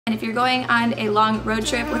And if you're going on a long road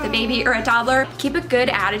trip with a baby or a toddler, keep a good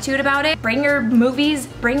attitude about it. Bring your movies,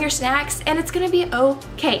 bring your snacks, and it's gonna be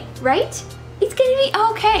okay, right? It's gonna be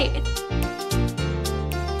okay.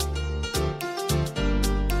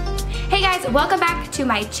 Hey guys, welcome back to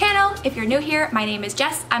my channel. If you're new here, my name is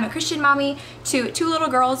Jess. I'm a Christian mommy to two little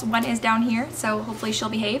girls. One is down here, so hopefully she'll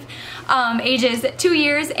behave. Ages 2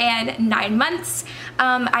 years and 9 months.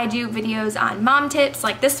 I do videos on mom tips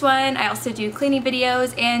like this one. I also do cleaning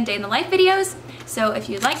videos and day in the life videos. So if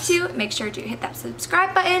you'd like to, make sure to hit that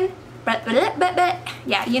subscribe button.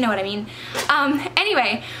 Yeah, you know what I mean.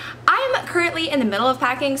 Anyway, I'm currently in the middle of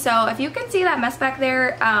packing, so if you can see that mess back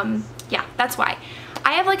there, yeah, that's why.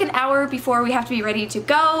 I have like an hour before we have to be ready to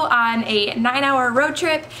go on a 9-hour road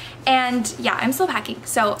trip, and yeah, I'm still packing.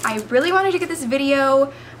 So I really wanted to get this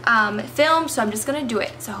video filmed, so I'm just gonna do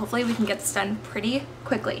it. So hopefully we can get this done pretty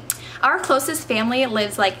quickly. Our closest family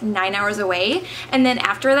lives like 9 hours away, and then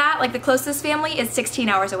after that, like the closest family is 16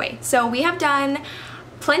 hours away. So we have done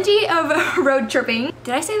plenty of road tripping.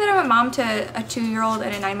 Did I say that I'm a mom to a 2-year-old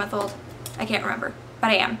and a 9-month-old? I can't remember, but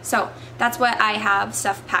I am. So that's what I have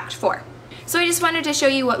stuff packed for. So I just wanted to show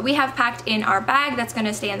you what we have packed in our bag that's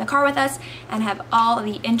gonna stay in the car with us and have all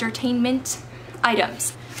the entertainment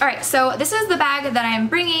items. All right, so this is the bag that I'm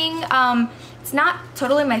bringing. It's not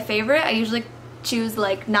totally my favorite. I usually choose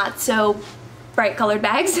like not so bright colored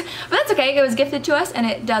bags, but that's okay. It was gifted to us and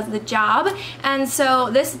it does the job. And so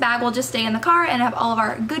this bag will just stay in the car and have all of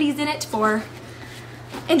our goodies in it for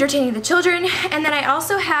entertaining the children. And then I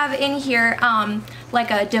also have in here like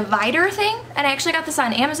a divider thing, and I actually got this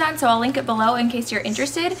on Amazon, so I'll link it below in case you're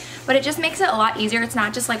interested, but it just makes it a lot easier. It's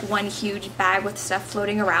not just like one huge bag with stuff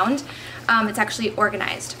floating around. It's actually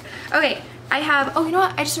organized. Okay, I have, oh, you know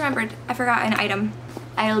what? I just remembered. I forgot an item.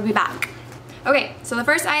 I'll be back. Okay, so the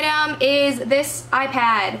first item is this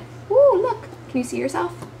iPad. Ooh, look. Can you see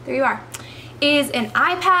yourself? There you are. Is an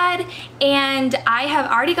iPad, and I have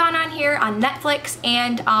already gone on here on Netflix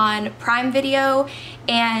and on Prime Video,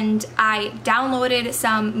 and I downloaded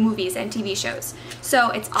some movies and TV shows.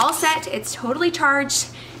 So it's all set, it's totally charged,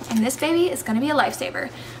 and this baby is gonna be a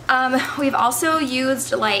lifesaver. We've also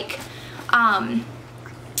used like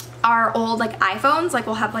our old like iPhones, like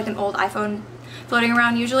we'll have like an old iPhone floating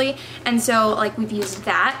around usually, and so like we've used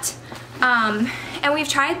that. And we've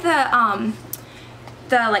tried the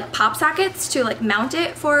like pop sockets to like mount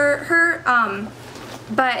it for her,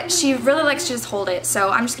 but she really likes to just hold it, so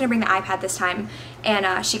I'm just gonna bring the iPad this time,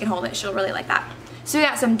 and she can hold it. She'll really like that. So we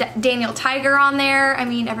got some Daniel Tiger on there. I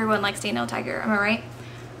mean, everyone likes Daniel Tiger, am I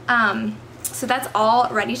right? So that's all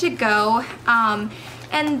ready to go.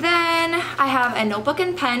 And then I have a notebook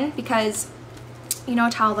and pen because, you know,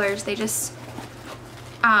 toddlers, they just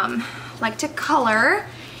like to color.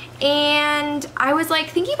 And I was like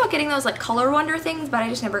thinking about getting those like Color Wonder things, but I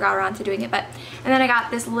just never got around to doing it. And then I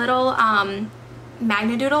got this little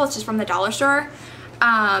Magna Doodle. It's just from the dollar store,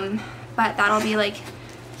 but that'll be like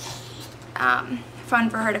fun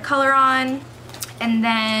for her to color on. And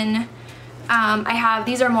then I have,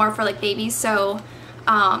 these are more for like babies, so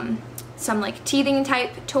some like teething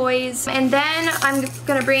type toys. And then I'm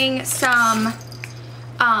gonna bring some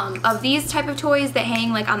of these type of toys that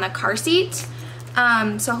hang like on the car seat.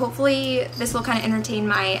 So hopefully this will kind of entertain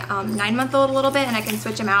my 9-month-old a little bit, and I can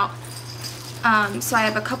switch them out. So I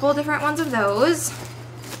have a couple different ones of those.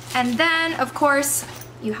 And then of course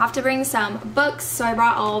you have to bring some books, so I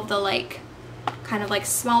brought all of the like kind of like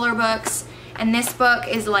smaller books, and this book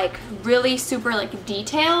is like really super like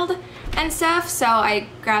detailed and stuff, so I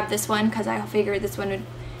grabbed this one because I figured this one would,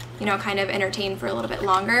 you know, kind of entertain for a little bit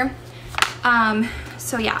longer.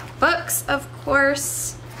 So yeah, books of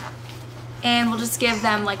course. And we'll just give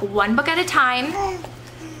them like one book at a time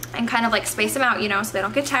and kind of like space them out, you know, so they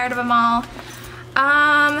don't get tired of them all.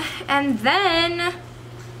 And then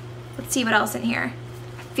let's see what else in here.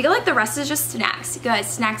 I feel like the rest is just snacks. You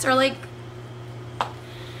guys, snacks are like,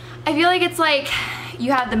 I feel like it's like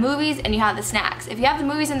you have the movies and you have the snacks. If you have the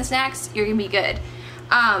movies and the snacks, you're gonna be good.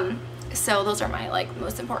 So those are my like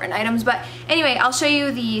most important items. But anyway, I'll show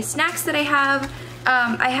you the snacks that I have.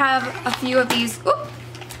 I have a few of these. Oop.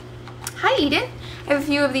 Hi Eden. I have a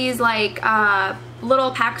few of these like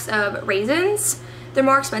little packs of raisins. They're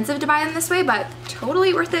more expensive to buy them this way, but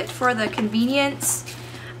totally worth it for the convenience.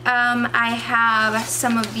 I have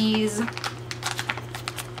some of these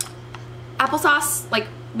applesauce like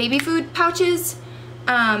baby food pouches.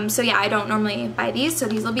 So yeah, I don't normally buy these, so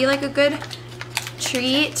these will be like a good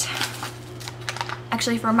treat.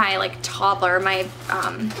 Actually, for my like toddler, my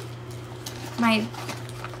my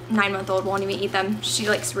 9-month-old won't even eat them. She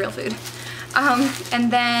likes real food.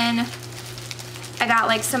 And then I got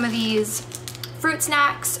like some of these fruit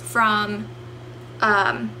snacks from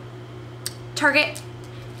Target.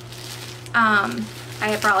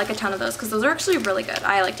 I brought like a ton of those because those are actually really good.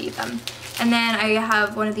 I like to eat them. And then I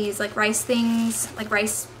have one of these like rice things, like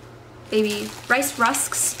rice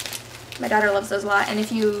rusks. My daughter loves those a lot, and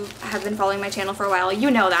if you have been following my channel for a while,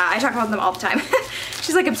 you know that. I talk about them all the time.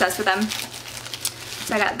 She's like obsessed with them.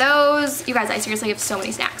 So I got those. You guys, I seriously have so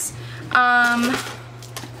many snacks.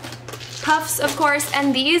 Puffs, of course,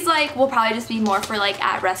 and these like will probably just be more for like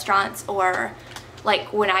at restaurants or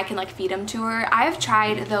like when I can like feed them to her. I've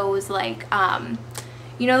tried those like,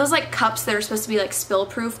 you know those like cups that are supposed to be like spill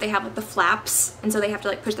proof? They have like the flaps, and so they have to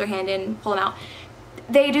like push their hand in and pull them out.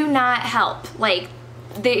 They do not help. Like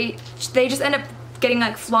they just end up getting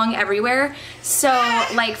like flung everywhere. So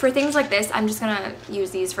like for things like this, I'm just gonna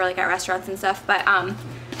use these for like at restaurants and stuff, but I'm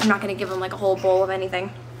not gonna give them like a whole bowl of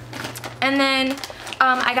anything. And then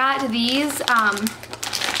I got these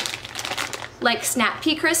like Snap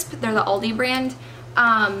Pea Crisp. They're the Aldi brand.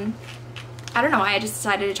 I don't know why I just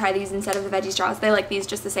decided to try these instead of the veggie straws. They like these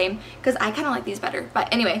just the same because I kind of like these better. But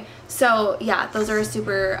anyway, so yeah, those are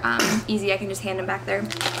super easy. I can just hand them back there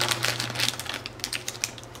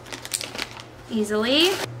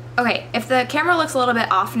easily. Okay, if the camera looks a little bit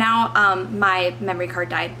off now, my memory card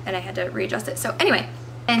died and I had to readjust it. So anyway,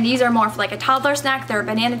 and these are more for like a toddler snack. They're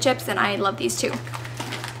banana chips and I love these too.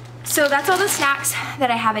 So that's all the snacks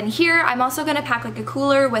that I have in here. I'm also gonna pack like a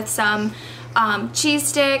cooler with some cheese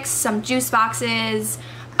sticks, some juice boxes,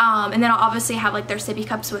 and then I'll obviously have like their sippy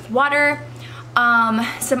cups with water.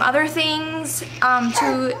 Some other things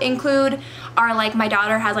to include are like my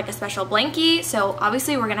daughter has like a special blankie, so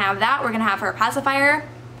obviously we're gonna have that. We're gonna have her pacifier.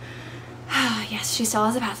 Yes, she still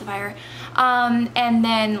has a pacifier. And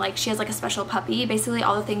then like she has like a special puppy. Basically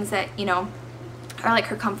all the things that, you know, are like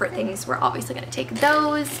her comfort things. We're obviously gonna take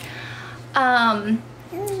those. Say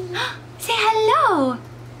hello.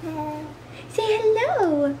 Say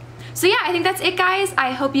hello. So yeah, I think that's it, guys.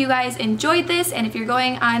 I hope you guys enjoyed this, and if you're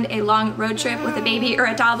going on a long road trip with a baby or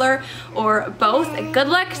a toddler or both, good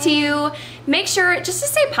luck to you. Make sure just to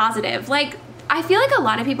stay positive. Like, I feel like a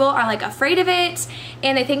lot of people are like afraid of it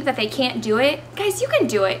and they think that they can't do it. Guys, you can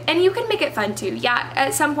do it and you can make it fun too. Yeah,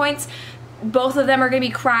 at some points both of them are gonna be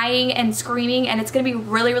crying and screaming and it's gonna be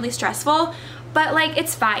really, really stressful, but like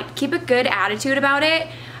it's fine. Keep a good attitude about it.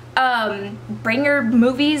 Bring your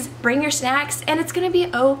movies, bring your snacks, and it's gonna be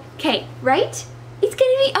okay, right? It's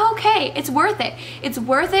gonna be okay. It's worth it. It's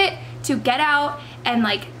worth it to get out and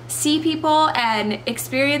like see people and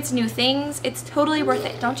experience new things. It's totally worth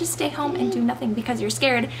it. Don't just stay home and do nothing because you're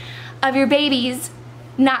scared of your babies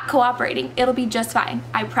not cooperating. It'll be just fine,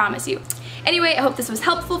 I promise you. Anyway, I hope this was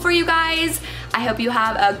helpful for you guys. I hope you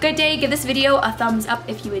have a good day. Give this video a thumbs up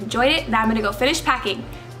if you enjoyed it. Now I'm gonna go finish packing.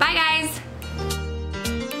 Bye, guys.